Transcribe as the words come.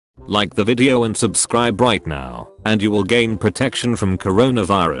Like the video and subscribe right now, and you will gain protection from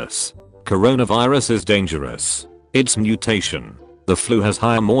coronavirus. Coronavirus is dangerous. Its mutation, the flu, has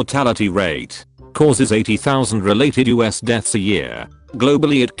higher mortality rate, causes 80,000 related US deaths a year.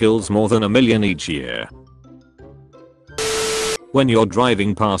 Globally it kills more than 1 million each year. When you're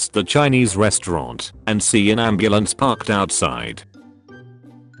driving past the Chinese restaurant and see an ambulance parked outside.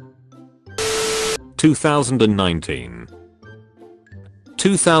 2019.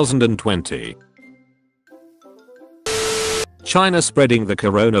 2020. China spreading the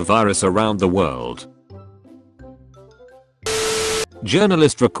coronavirus around the world.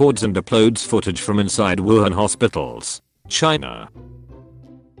 Journalist records and uploads footage from inside Wuhan hospitals, China.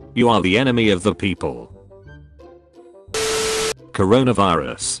 You are the enemy of the people.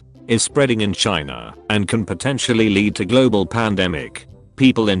 Coronavirus is spreading in China and can potentially lead to global pandemic.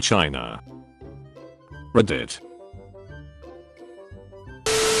 People in China. Reddit.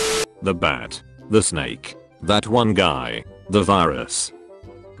 The bat, the snake, that one guy, the virus.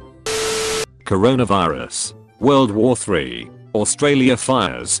 Coronavirus, World War III, Australia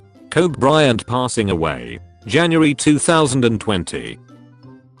fires, Kobe Bryant passing away, January 2020.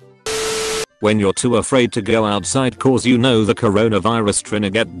 When you're too afraid to go outside cause you know the coronavirus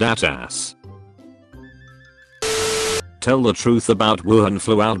tryna get that ass. Tell the truth about Wuhan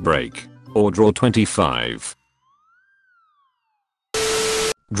flu outbreak, or draw 25.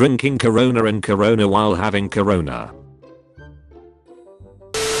 Drinking Corona and Corona while having Corona.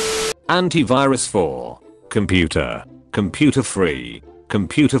 Antivirus for computer, computer free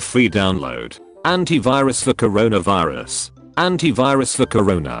download. Antivirus for coronavirus, antivirus for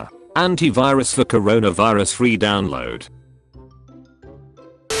corona. Antivirus for coronavirus free download.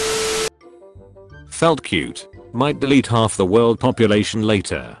 Felt cute. Might delete half the world population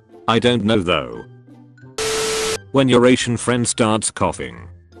later. I don't know though. When your Asian friend starts coughing.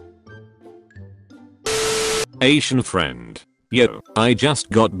 Asian friend. Yo, I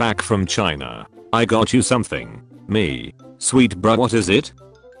just got back from China. I got you something. Me. Sweet bruh, what is it?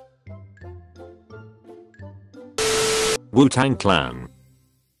 Wu-Tang Clan.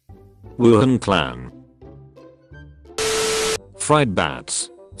 Wuhan Clan. Fried bats.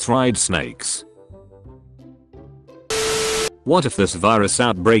 Fried snakes. What if this virus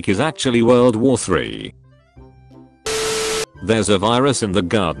outbreak is actually World War III? There's a virus in the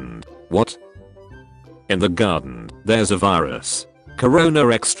garden. What? In the garden, there's a virus.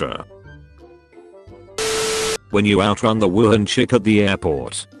 Corona Extra. When you outrun the Wuhan chick at the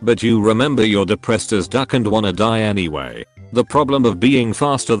airport, but you remember you're depressed as duck and wanna die anyway. The problem of being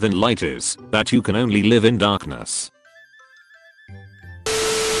faster than light is that you can only live in darkness.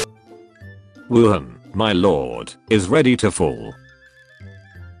 Wuhan, my lord, is ready to fall.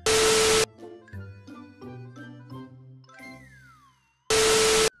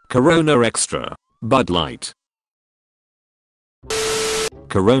 Corona Extra, Bud Light.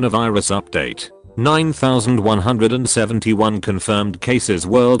 Coronavirus update. 9,171 confirmed cases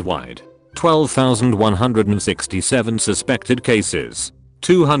worldwide. 12,167 suspected cases.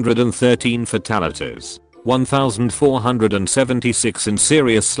 213 fatalities. 1,476 in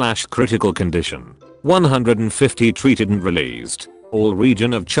serious/critical condition. 150 treated and released. All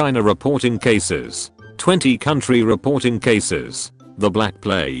region of China reporting cases. 20 country reporting cases. The Black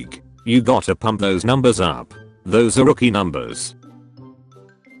Plague. You gotta pump those numbers up. Those are rookie numbers.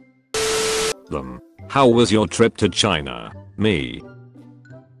 How was your trip to China? Me.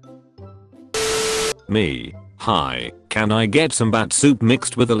 Hi, can I get some bat soup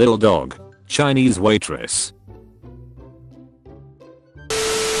mixed with a little dog? Chinese waitress.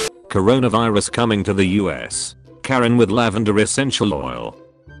 Coronavirus coming to the US. Karen with lavender essential oil.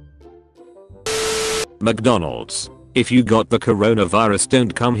 McDonald's. If you got the coronavirus,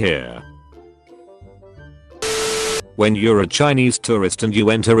 don't come here. When you're a Chinese tourist and you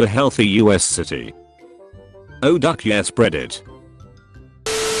enter a healthy US city. Oh duck, yeah, spread it.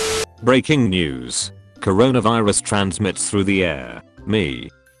 Breaking news. Coronavirus transmits through the air. Me.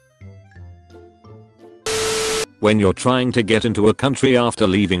 When you're trying to get into a country after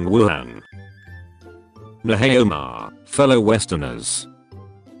leaving Wuhan. Nahayoma, fellow Westerners.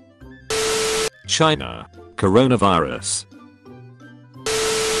 China. Coronavirus.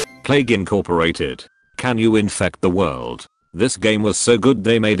 Plague Incorporated. Can you infect the world? This game was so good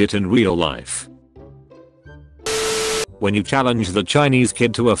they made it in real life. When you challenge the Chinese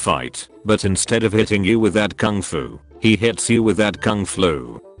kid to a fight, but instead of hitting you with that kung fu, he hits you with that kung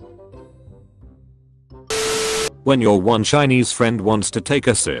flu. When your one Chinese friend wants to take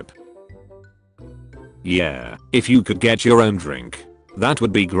a sip. Yeah, if you could get your own drink, that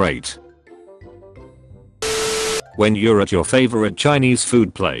would be great. When you're at your favorite Chinese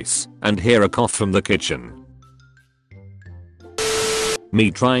food place and hear a cough from the kitchen. Me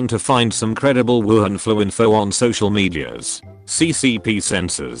trying to find some credible Wuhan flu info on social medias. CCP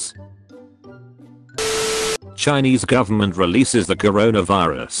censors. Chinese government releases the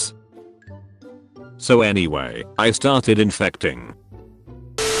coronavirus. So anyway, I started infecting.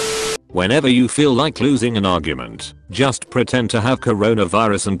 Whenever you feel like losing an argument, just pretend to have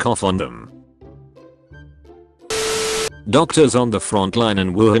coronavirus and cough on them. Doctors on the front line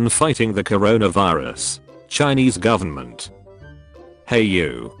in Wuhan fighting the coronavirus. Chinese government. Hey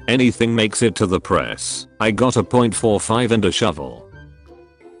you, anything makes it to the press. I got a .45 and a shovel.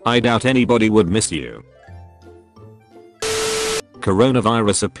 I doubt anybody would miss you.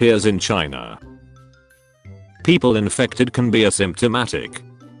 Coronavirus appears in China. People infected can be asymptomatic.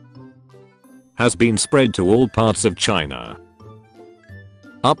 Has been spread to all parts of China.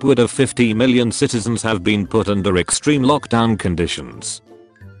 Upward of 50 million citizens have been put under extreme lockdown conditions.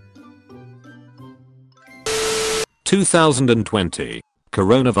 2020.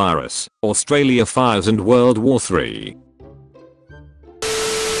 Coronavirus, Australia fires and World War III.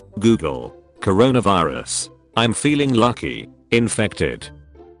 Google. Coronavirus. I'm feeling lucky. Infected.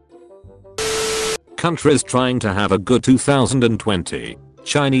 Countries trying to have a good 2020.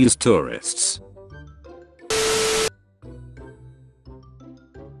 Chinese tourists.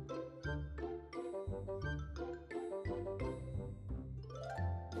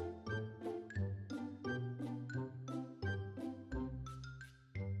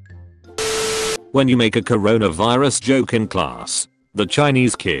 When you make a coronavirus joke in class. The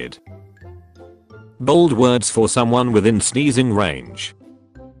Chinese kid. Bold words for someone within sneezing range.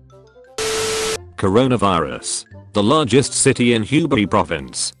 Coronavirus. The largest city in Hubei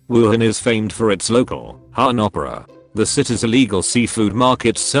province, Wuhan is famed for its local Han opera. The city's illegal seafood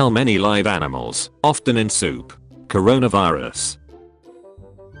markets sell many live animals, often in soup. Coronavirus.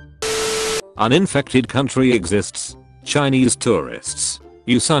 Uninfected country exists. Chinese tourists.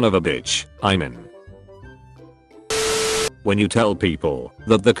 You son of a bitch, I'm in. When you tell people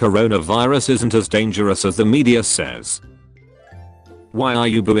that the coronavirus isn't as dangerous as the media says. Why are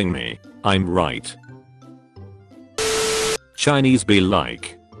you booing me? I'm right. Chinese be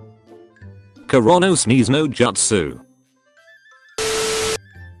like. Corona sneeze no jutsu.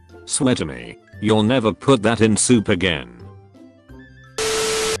 Swear to me, you'll never put that in soup again.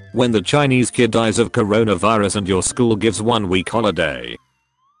 When the Chinese kid dies of coronavirus and your school gives 1 week holiday.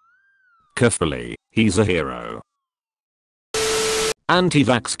 Carefully, he's a hero.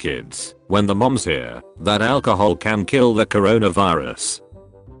 Anti-vax kids, when the moms hear that alcohol can kill the coronavirus.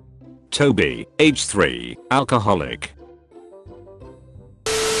 Toby, age 3, alcoholic.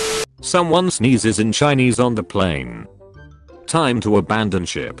 Someone sneezes in Chinese on the plane. Time to abandon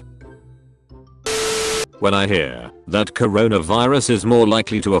ship. When I hear that coronavirus is more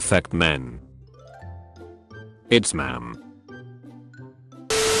likely to affect men. It's ma'am.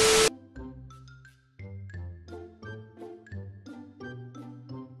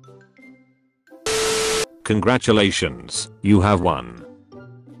 Congratulations, you have won.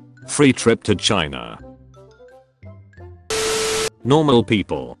 Free trip to China. Normal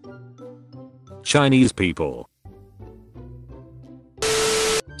people. Chinese people.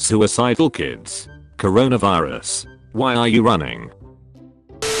 Suicidal kids. Coronavirus. Why are you running?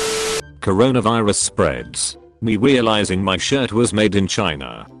 Coronavirus spreads. Me realizing my shirt was made in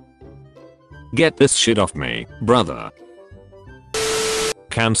China. Get this shit off me, brother.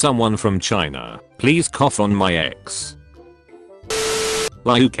 Can someone from China please cough on my ex?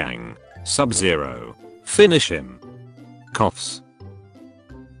 Liu Kang. Sub-Zero. Finish him. Coughs.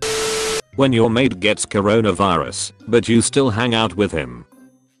 When your mate gets coronavirus, but you still hang out with him.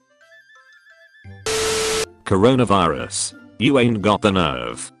 Coronavirus. You ain't got the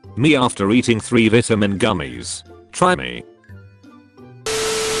nerve. Me after eating 3 vitamin gummies. Try me.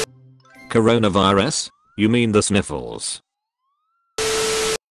 Coronavirus? You mean the sniffles?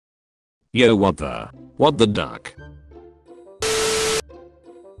 Yo, what the duck?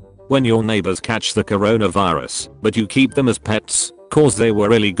 When your neighbors catch the coronavirus, but you keep them as pets, cause they were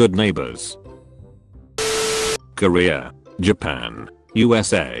really good neighbors. Korea, Japan,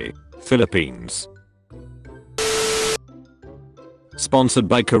 USA, Philippines. Sponsored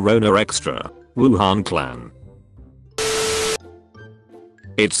by Corona Extra, Wuhan Clan.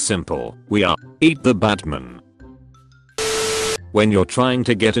 It's simple, we are, eat the Batman. When you're trying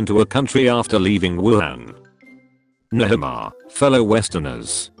to get into a country after leaving Wuhan. Nehama, fellow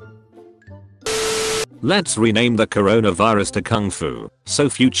Westerners. Let's rename the coronavirus to Kung Fu, so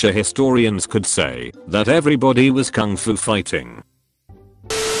future historians could say that everybody was Kung Fu fighting.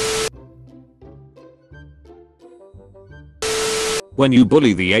 When you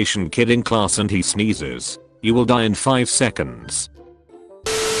bully the Asian kid in class and he sneezes, you will die in 5 seconds.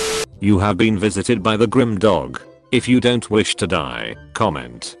 You have been visited by the grim dog. If you don't wish to die,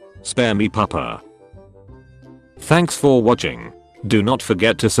 comment, "Spare me papa." Thanks for watching. Do not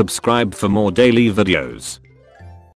forget to subscribe for more daily videos.